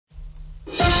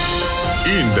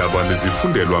Iindaba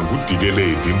nizifundelwa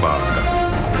nguDikeledi Mbanga.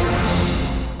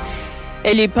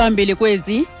 Eliphambili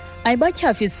kwezi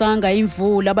ayibatyhafisanga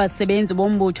imvula abasebenzi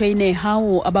bombutho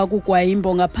i-Nehawu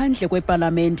abakugwayimbo ngaphandle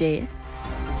kwepalamente.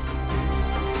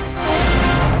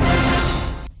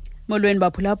 Molweni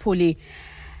baphulaphuli.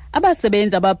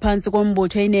 Abasebenzi abaphantsi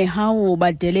kombutho i-Nehawu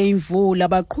badele imvula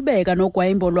baqhubeka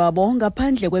nogwayimbo lwabo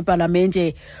ngaphandle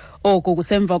kwepalamente. Oku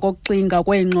kusemva kokuxinga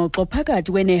kweengxoxo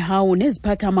phakathi kwe-Nehawu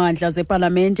neziphathamandla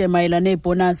zepalamente mayelana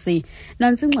neebhonasi.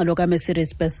 Nantsi ingxelo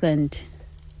kaMesiris Besant.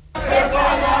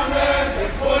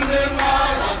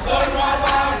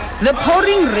 The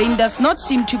pouring rain does not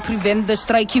seem to prevent the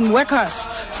striking workers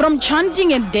from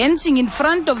chanting and dancing in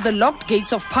front of the locked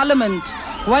gates of Parliament,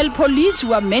 while police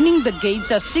who are manning the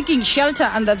gates are seeking shelter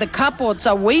under the carports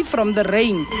away from the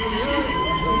rain.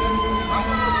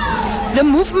 The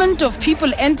movement of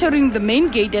people entering the main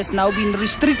gate has now been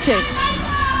restricted.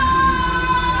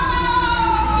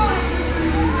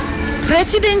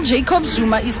 President Jacob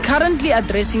Zuma is currently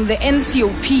addressing the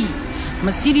NCOP.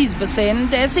 Mercedes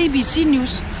Besant, SABC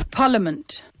News,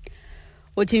 Parliament.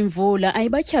 Uthi imvula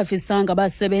ayibatyhafisanga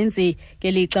abasebenzi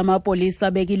ngelixa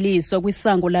amapolisa bekiliso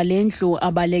kwisango lalendlu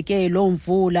abaleke loo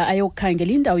mvula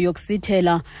ayokukhangela indawo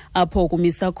yokusithela apho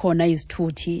kumisa khona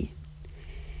izithuthi.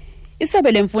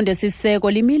 Isebe lemfundo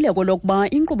esiseko limile kolokuba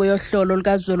inkqubo yohlolo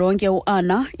lukazwelonke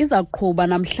u-Anna iza kuqhuba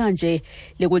namhlanje.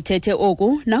 Likuthethe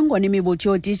oku nangona imibutho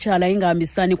yootitshala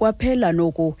ingahambisani kwaphela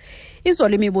noku.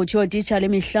 Izolo imibutho yootitshala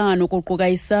emihlanu kuquka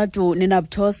iSADU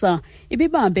neNAPTOSA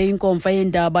ibibambe inkomfa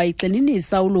yendaba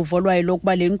igxininisa uluvo lwayo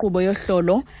lokuba le nkqubo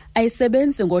yohlolo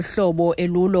ayisebenzi ngohlobo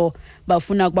elulo.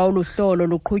 Bafuna ukuba olu hlolo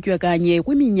luqhutywe kanye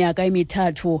kwiminyaka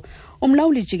emithathu.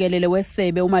 Umlawuli jikelele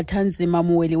wesebe uMathanzima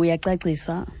Muweli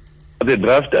uyacacisa. The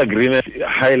draft agreement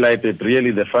highlighted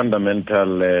really the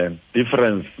fundamental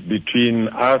difference between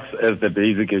us as the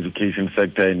basic education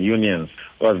sector and unions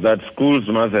was that schools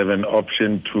must have an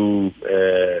option to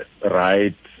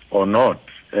write or not.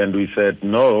 And we said,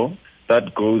 no,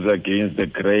 that goes against the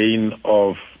grain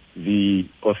of the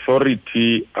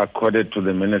authority accorded to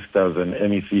the ministers and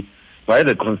MEC by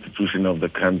the constitution of the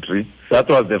country. That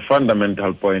was the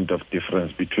fundamental point of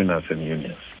difference between us and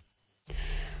unions.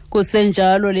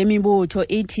 Kusenjalo le mibutho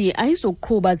ithi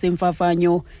ayizuqhuba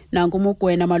zemvavanyo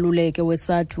nangumugwena maluleke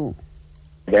weSADU.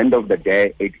 At the end of the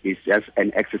day, it is just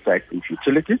an exercise in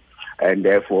futility, and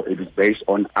therefore it is based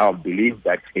on our belief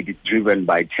that it is driven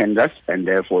by tenders, and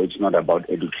therefore it's not about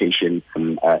education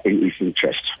in its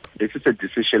interest. This is a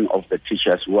decision of the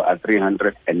teachers who are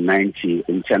 390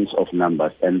 in terms of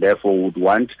numbers, and therefore would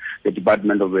want the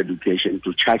Department of Education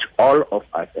to charge all of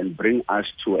us and bring us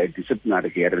to a disciplinary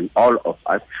hearing, all of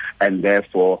us, and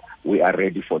therefore we are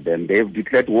ready for them. They have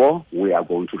declared war, we are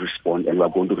going to respond, and we are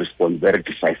going to respond very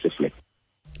decisively.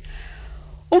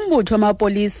 Umbutho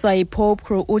wamapolisa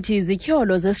iPopro uthi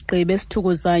izityholo zesigqibo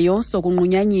esithukuzayo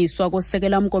sokunqunyanyiswa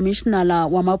kosekela mkomishinala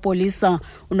wamapolisa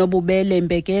uNobubele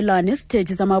Mbekela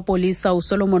nesithethi samapolisa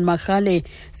uSolomon Magale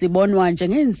zibonwa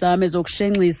njengeenzame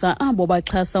zokushenxisa abo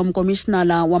baxhasa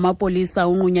umkomishinala wamapolisa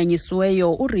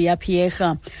unqunyanyisiweyo uRia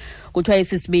Pierre. Kuthiwa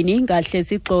isisibini ngahle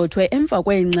sigxothwe emva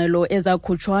kweengxelo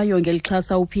ezakhutshwayo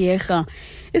ngelixhasa uPierre.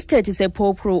 Isithethi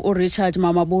sePopro uRichard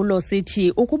Mamabulo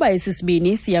sithi ukuba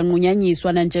isisibini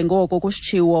siyanqunyanyiswa nanjengoko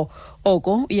kusitshiwo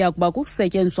oko iyakuba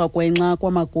kukusetyenziswa gwenxa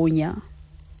kwamagunya.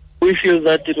 We feel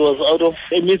that it was out of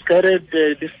a misguided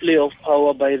display of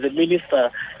power by the minister,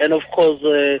 and of course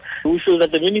we feel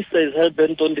that the minister is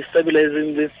hell-bent on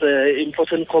destabilizing this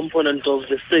important component of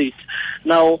the state.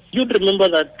 Now, you'd remember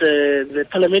that the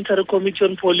Parliamentary Committee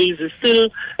on Police is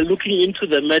still looking into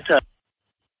the matter.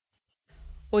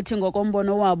 Uthi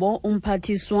ngokombono wabo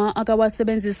umphathiswa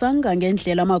akawasebenzisanga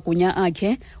ngendlela amagunya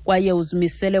akhe kwaye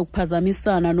uzimisele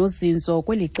ukuphazamisana nozinzo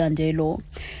kwelicandelo.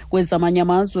 Kwezamanye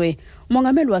amazwe,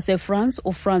 umongameli waseFrance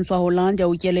uFrancois Hollande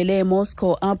utyelele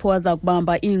eMoscow apho aza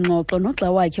kubamba iingxoxo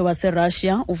noxa wakhe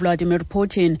waseRussia uVladimir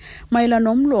Putin mayelana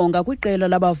nomlonga kwiqela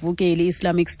labavukeli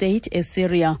Islamic State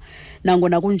eSyria.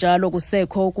 Nangona kunjalo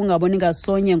kusekho ukungaboni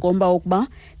ngasonye ngomba wokuba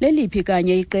leliphi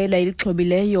kanye iqela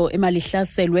elixhobileyo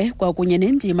emalihlaselwe kwakunye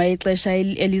nendima yexesha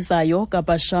elizayo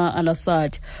kaBashar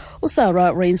al-Assad.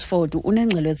 uSarah Rainsford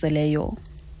unengxelezeleyo.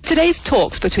 Today's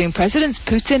talks between Presidents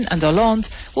Putin and Hollande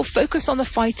will focus on the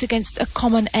fight against a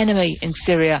common enemy in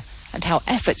Syria and how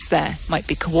efforts there might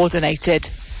be coordinated.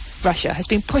 Russia has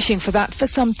been pushing for that for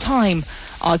some time,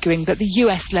 arguing that the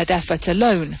US-led effort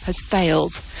alone has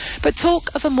failed. But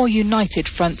talk of a more united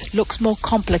front looks more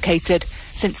complicated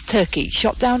since Turkey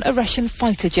shot down a Russian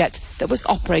fighter jet that was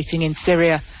operating in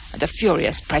Syria, and a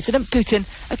furious President Putin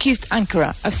accused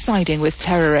Ankara of siding with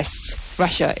terrorists.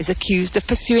 Russia is accused of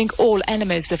pursuing all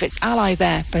enemies of its ally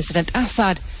there, President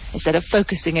Assad, instead of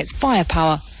focusing its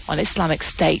firepower on Islamic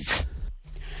State.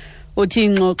 Uthi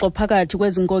ingxoxo phakathi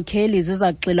kwezinkokheli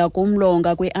zizaxila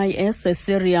kumlonga kwe-IS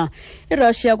eSyria.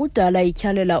 iRussia kudala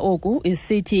ityhalela oku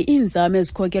isithi iinzame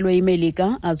ezikhokelwe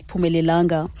iMelika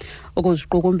aziphumelelanga.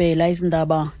 Ukuziqukumbela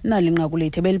izindaba nalinqaku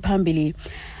lethu beliphambili.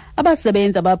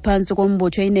 Abasebenzi abaphantsi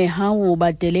kombutho i-Nehawu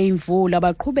badele imvula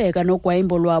baqhubeka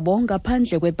nogwayimbo lwabo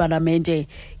ngaphandle kwepalamente.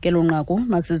 Ngelo nqaku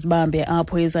masizibambe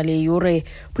apho ezale yure.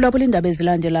 Phulaphula iindaba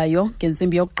ezilandelayo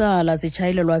ngentsimbi yokuqala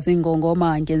zitshayelelwa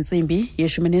ziingongoma ngentsimbi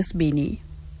ye-12.